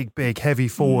big, heavy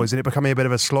forwards and it becoming a bit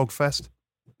of a slogfest.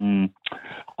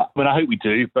 I hope we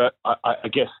do, but I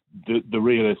guess the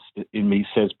realist in me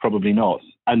says probably not.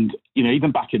 And,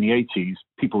 even back in the 80s,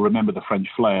 people remember the French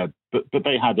flair, but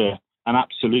they had an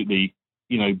absolutely,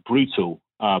 brutal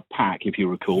pack, if you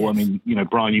recall. Yes. I mean,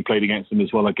 Brian, you played against them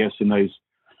as well, I guess, in those,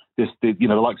 the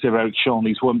likes of Eric Chon,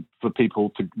 these weren't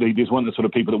the sort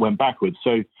of people that went backwards.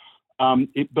 So,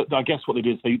 but I guess what they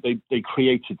did is they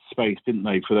created space, didn't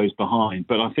they, for those behind.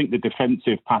 But I think the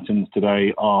defensive patterns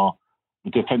today are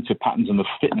the defensive patterns and the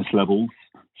fitness levels,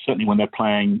 certainly when they're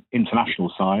playing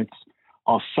international sides,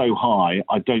 are so high,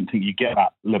 I don't think you get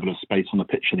that level of space on the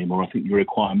pitch anymore. I think you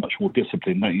require much more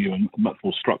discipline, don't you, and much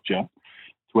more structure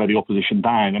to wear the opposition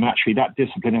down. And actually that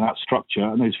discipline and that structure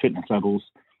and those fitness levels,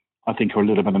 I think, are a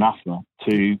little bit of an anathema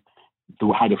to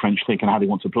how the French think and how they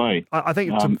want to play. I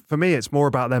think for me, it's more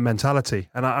about their mentality.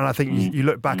 And I think you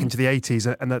look back into the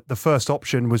 80s and the first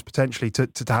option was potentially to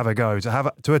have a go,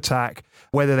 to attack,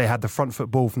 whether they had the front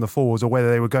foot ball from the forwards or whether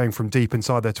they were going from deep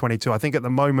inside their 22. I think at the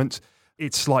moment,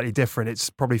 it's slightly different.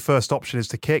 It's probably first option is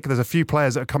to kick. There's a few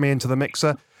players that are coming into the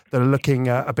mixer that are looking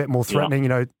a bit more threatening.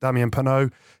 Damien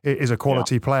Penaud is a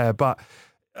quality player, but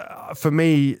for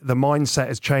me, the mindset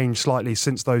has changed slightly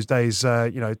since those days,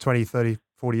 20, 30,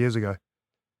 40 years ago.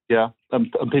 Yeah,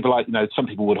 and people like, some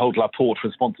people would hold Laporte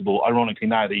responsible, ironically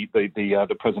now the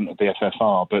president of the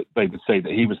FFR, but they would say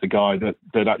that he was the guy that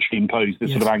actually imposed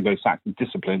this sort of Anglo-Saxon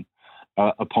discipline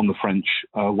upon the French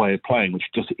way of playing, which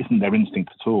just isn't their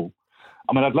instinct at all.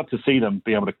 I mean, I'd love to see them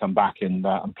be able to come back and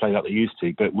play like they used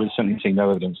to, but we're certainly seeing no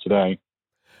evidence today.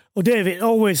 Well, Dave, it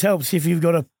always helps if you've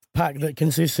got a pack that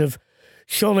consists of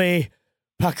Cholet,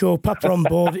 Paco, Papa on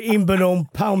board, Imbenon,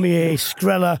 Palmier,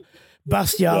 Scrella,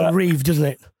 Bastian, Reeve, doesn't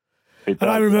it? And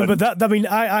I remember that. I mean,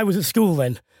 I was at school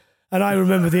then, and I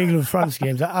remember the England-France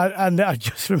games. And I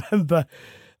just remember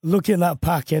looking at that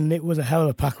pack, and it was a hell of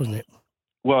a pack, wasn't it?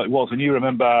 Well, it was. And do you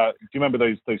remember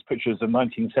those pictures of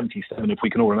 1977, if we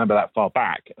can all remember that far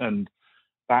back? And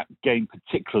that game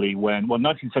particularly when,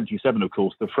 1977, of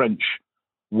course, the French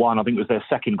won, I think it was their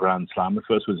second Grand Slam. The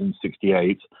first was in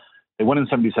 68. They won in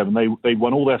 77. They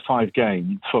won all their four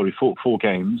games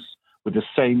with the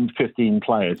same 15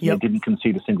 players. Yep. They didn't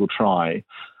concede a single try.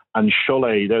 And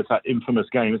Cholet, there's that infamous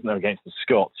game, isn't there, against the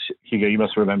Scots? Hugo, you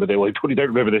must remember that. Well, you probably don't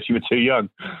remember this. You were too young.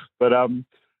 But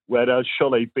where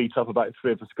Cholet beat up about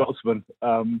three of the Scotsmen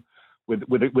with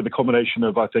a combination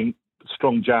of, I think,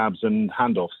 strong jabs and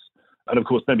handoffs. And, of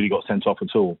course, nobody got sent off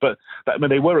at all. But,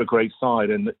 they were a great side.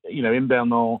 And,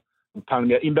 Imbenon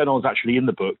is actually in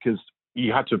the book because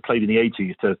you had to have played in the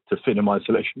 80s to fit in my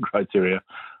selection criteria.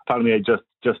 Palmier just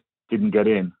didn't get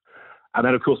in. And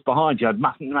then, of course, behind you had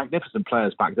magnificent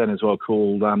players back then as well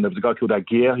called, there was a guy called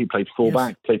Aguirre who played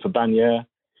fullback, played for Bagnéres.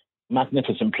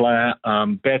 Magnificent player.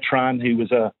 Bertrand, who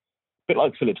was a bit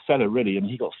like Philippe Sella, really, and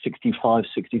he got 65,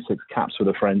 66 caps for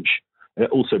the French. They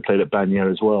also played at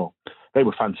Bagnéres as well. They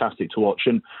were fantastic to watch.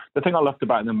 And the thing I loved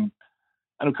about them,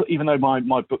 and even though my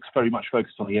book's very much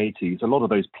focused on the 80s, a lot of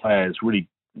those players really,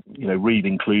 Reeve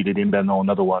included, Imbenon,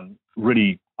 another one,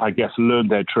 really, I guess,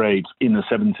 learned their trades in the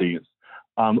 70s,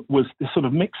 was this sort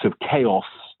of mix of chaos.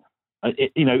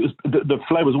 It was, the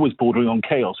flair was always bordering on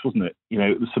chaos, wasn't it?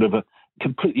 It was sort of a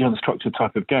completely unstructured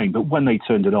type of game. But when they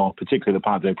turned it on, particularly the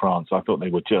Parc des Princes, I thought they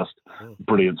were just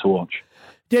brilliant to watch.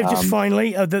 Dave, just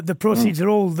finally, the proceeds they're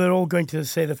all going to,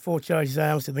 say, the four charities I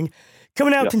announced, I think,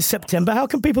 coming out in September. How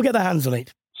can people get their hands on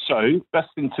it? So, best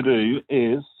thing to do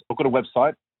is, I've got a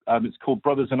website. It's called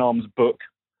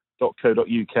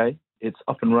brothersinarmsbook.co.uk. It's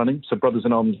up and running. So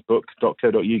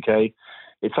brothersinarmsbook.co.uk.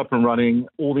 It's up and running.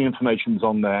 All the information's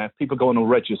on there. People go on and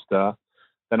register.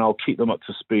 Then I'll keep them up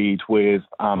to speed with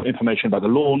information about the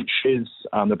launches.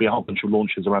 There'll be a whole bunch of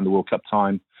launches around the World Cup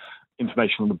time,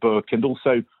 information on the book, and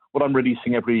also what I'm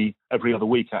releasing every other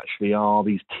week actually are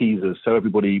these teasers. So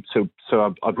everybody, so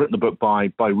I've written the book by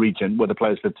region where the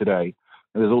players live today.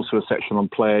 And there's also a section on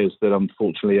players that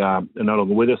unfortunately are no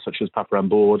longer with us, such as Papa on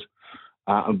board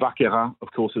and Vaquera,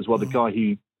 of course, as well. The guy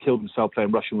who killed himself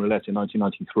playing Russian roulette in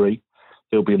 1993.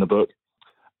 He'll be in the book.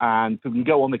 And people can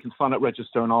go on, they can sign up,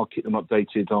 register, and I'll keep them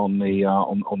updated on the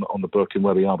book and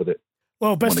where we are with it.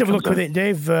 Well, best of luck with it,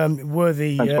 Dave.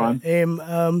 Worthy aim.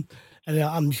 And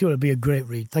I'm sure it'll be a great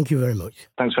read. Thank you very much.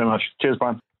 Thanks very much. Cheers,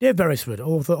 Brian. Dave Beresford,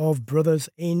 author of Brothers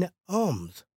in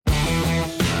Arms.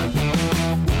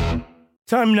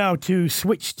 Time now to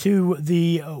switch to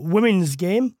the women's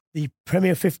game. The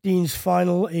Premier 15's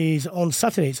final is on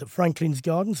Saturday. It's at Franklin's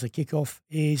Gardens. The kickoff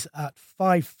is at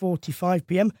 5:45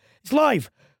 p.m. It's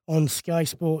live on Sky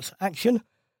Sports Action.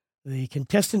 The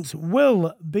contestants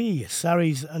will be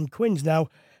Sarries and Quins. Now,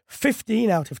 15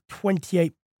 out of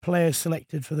 28 players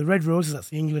selected for the Red Roses, that's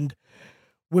the England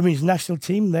women's national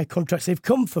team. Their contracts, they've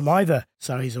come from either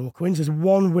Sarries or Quins. There's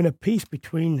one win apiece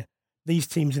between these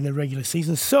teams in the regular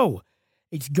season. So,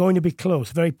 it's going to be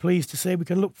close. Very pleased to say we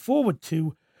can look forward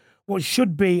to what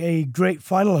should be a great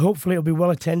final. Hopefully it'll be well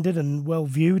attended and well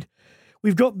viewed.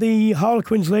 We've got the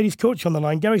Harlequins ladies coach on the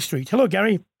line, Gary Street. Hello,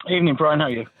 Gary. Evening, Brian. How are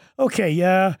you? Okay.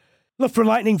 Loughborough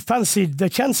Lightning fancied their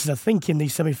chances, I think, in the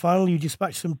semi-final. You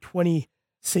dispatched them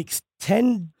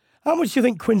 26-10. How much do you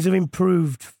think Quins have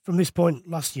improved from this point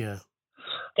last year?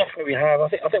 Definitely we have. I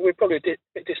think we're probably a bit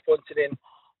disappointed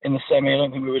in the semi. I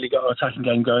don't think we really got our attacking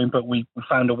game going, but we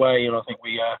found a way, and I think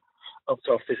we upped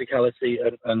our physicality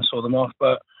and saw them off.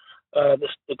 But the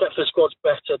depth of the squad's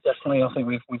better, definitely. I think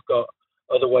we've got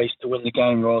other ways to win the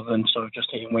game rather than sort of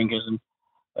just hitting wingers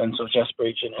and sort of just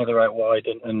breach and header out wide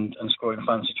and scoring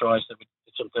fancy tries. That we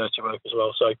did some dirty work as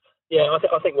well. So yeah, I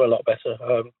think we're a lot better.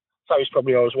 Sarries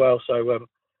probably are as well. So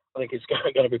I think it's going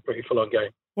to be a pretty full-on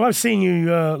game. Well, I've seen you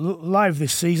live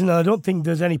this season, and I don't think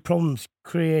there's any problems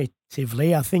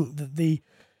creatively. I think that the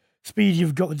speed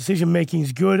you've got, the decision making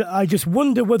is good. I just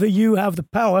wonder whether you have the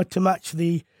power to match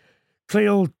the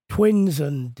Cleo twins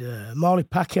and Marley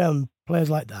Packer and players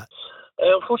like that.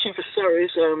 Unfortunately for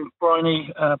Ceres,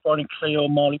 Bryony Cleo,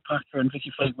 Marley Packer and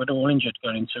Vicky Fleetwood are all injured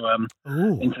going into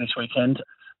this weekend.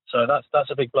 So that's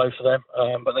a big blow for them.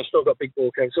 But they've still got big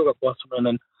ball games, still got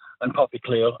Bottomman and Poppy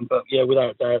Cleo. But yeah,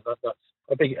 without doubt, that's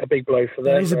a big blow for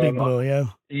them. It is a big blow, yeah.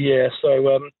 Yeah, so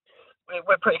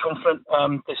we're pretty confident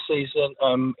this season.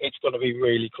 It's going to be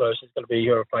really close. It's going to be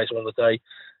irreplaceable on the day.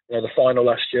 You know, the final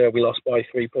last year we lost by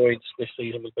 3 points. This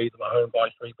season we beat them at home by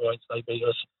 3 points. They beat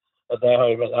us at their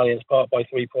home at Allianz Park by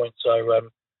 3 points. So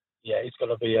yeah, it's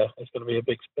going to be a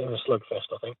big bit of a slugfest,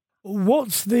 I think.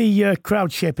 What's the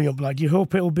crowd shaping up like? Do you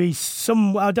hope it'll be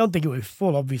some? I don't think it will be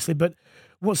full, obviously, but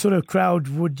what sort of crowd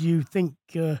would you think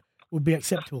would be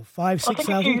acceptable? 5,000,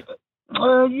 6,000?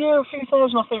 Yeah, a few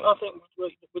thousand. I think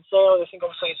would say. I think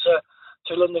obviously it's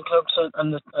 2 London clubs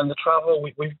and the travel.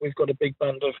 We've got a big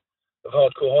band of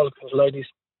hardcore Harlequins ladies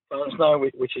fans now,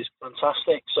 which is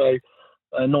fantastic. So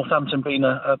Northampton being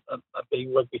a big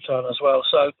rugby town as well.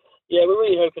 So yeah, we're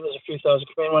really hoping there's a few thousand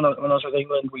come in. When I was with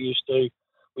England, we used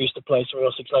to play some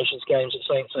real Six Nations games at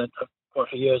Saints quite a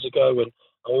few years ago, and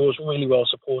I was really well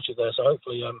supported there. So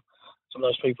hopefully some of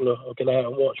those people are going out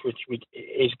and watch, which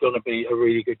is going to be a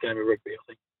really good game of rugby, I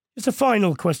think. Just a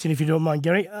final question, if you don't mind,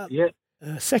 Gary. Yeah.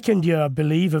 Second year, I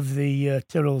believe, of the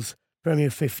Tyrrell's Premier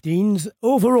 15s.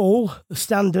 Overall, the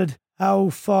standard, how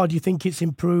far do you think it's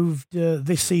improved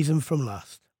this season from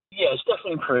last? Yeah, it's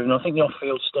definitely improved, and I think the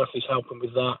off-field stuff is helping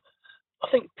with that. I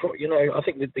think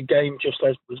that the game just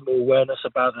has more awareness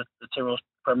about the Tyrrell's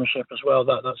Premiership as well.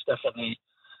 That's definitely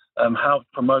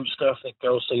helped promote stuff. I think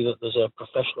girls see that there's a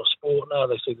professional sport now.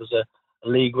 They see there's a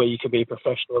league where you can be a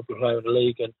professional rugby player in the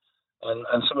league, and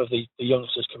some of the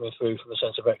youngsters coming through from the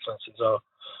Centre of Excellences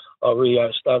are really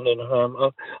outstanding.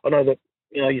 I know that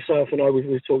yourself and I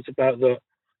we've talked about that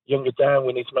younger down.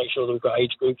 We need to make sure that we've got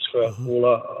age groups for all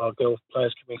our girl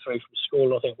players coming through from school.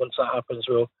 And I think once that happens,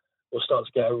 we'll start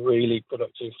to get a really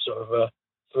productive sort of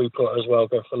throughput as well,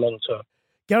 going for long term.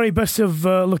 Gary, best of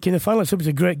luck in the final. Let's hope it's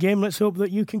a great game. Let's hope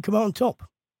that you can come out on top.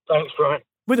 Thanks, Brian.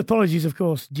 With apologies, of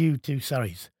course, due to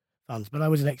Sarries fans, but I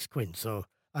was an ex-Quinn, so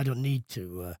I don't need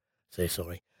to say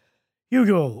sorry.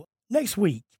 Hugo, next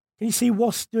week, can you see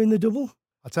Wasps doing the double?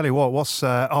 I'll tell you what, Wasps,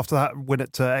 after that win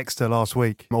at Exeter last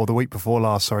week, or the week before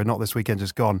last, sorry, not this weekend,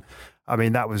 just gone. I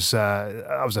mean, that was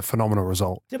a phenomenal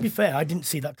result. To be fair, I didn't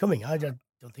see that coming. I don't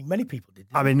think many people did.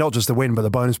 I mean, not just the win, but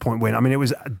the bonus point win. I mean, it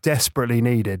was desperately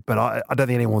needed, but I don't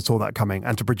think anyone saw that coming.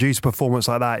 And to produce a performance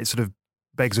like that, it sort of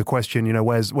begs a question,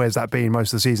 where's that been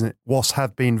most of the season? Wasps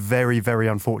have been very, very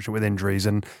unfortunate with injuries.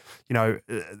 And,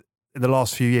 in the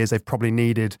last few years, they've probably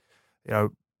needed,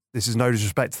 this is no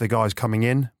disrespect to the guys coming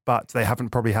in, but they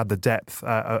haven't probably had the depth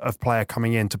of player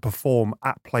coming in to perform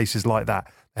at places like that.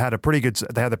 They had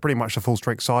pretty much a full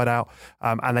strength side out,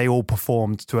 and they all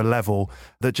performed to a level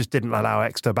that just didn't allow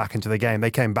Exeter back into the game.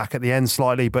 They came back at the end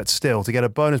slightly, but still, to get a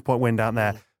bonus point win down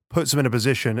there puts them in a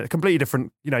position, a completely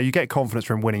different, you get confidence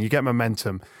from winning, you get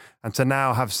momentum. And to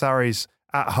now have Sarries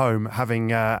at home, having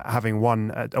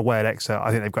won away at Exeter,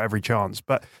 I think they've got every chance.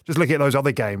 But just looking at those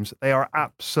other games, they are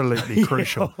absolutely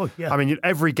crucial. Yeah. I mean,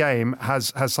 every game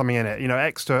has something in it.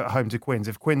 Exeter at home to Quins.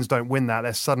 If Quins don't win that,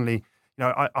 they're suddenly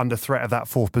under threat of that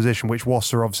fourth position, which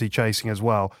Wasps are obviously chasing as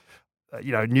well.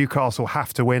 Newcastle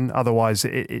have to win, otherwise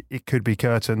it could be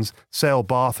curtains. Sale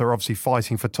Bath are obviously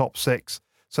fighting for top 6.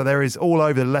 So there is all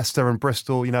over Leicester and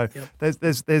Bristol.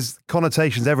 There's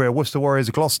connotations everywhere. Worcester Warriors,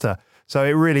 Gloucester. So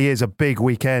it really is a big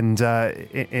weekend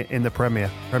in the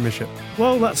Premiership.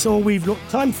 Well, that's all we've got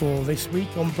time for this week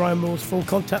on Brian Moore's Full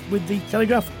Contact with the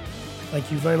Telegraph.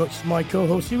 Thank you very much to my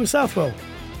co-host, Hugo Southwell,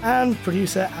 and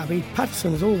producer Abby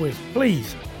Patterson, as always.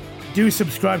 Please do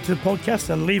subscribe to the podcast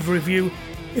and leave a review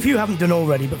if you haven't done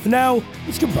already. But for now,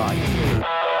 it's goodbye.